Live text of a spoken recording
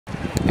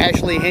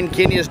Ashley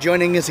Henkenius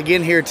joining us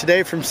again here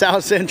today from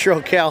South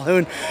Central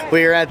Calhoun.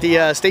 We are at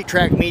the state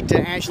track meet.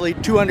 Ashley,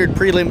 200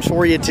 prelims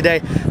for you today.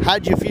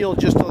 How'd you feel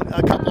just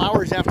a couple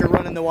hours after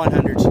running the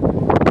 100s?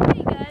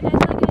 Pretty good. I feel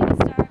like I had to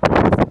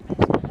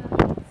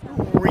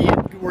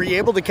start. Were you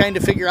able to kind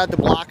of figure out the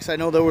blocks? I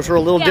know those were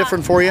a little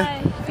different for you.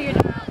 I figured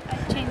them out.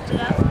 I changed it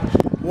up.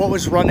 What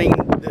was running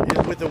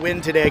with the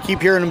wind today? I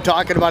keep hearing them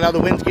talking about how the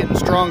wind's getting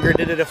stronger.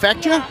 Did it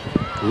affect you?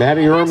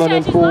 Maddie Ehrman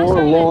in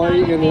 4,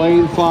 Loy in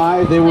lane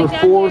 5. They were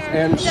 4th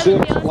and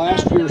 6th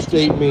last year's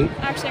state meet.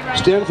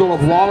 Stenzel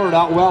have wallered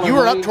out well. You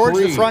were up towards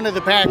the front of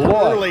the pack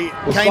early.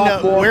 Kind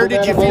of, where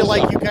did you feel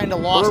like you kind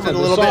of lost it a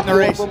little bit in the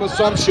race? From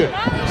Assumption.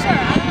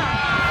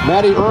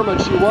 Maddie Ehrman,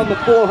 she won the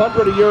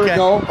 400 a year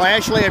ago. Well,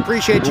 Ashley, I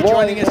appreciate you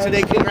joining us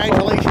today.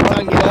 Congratulations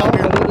on getting out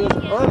here.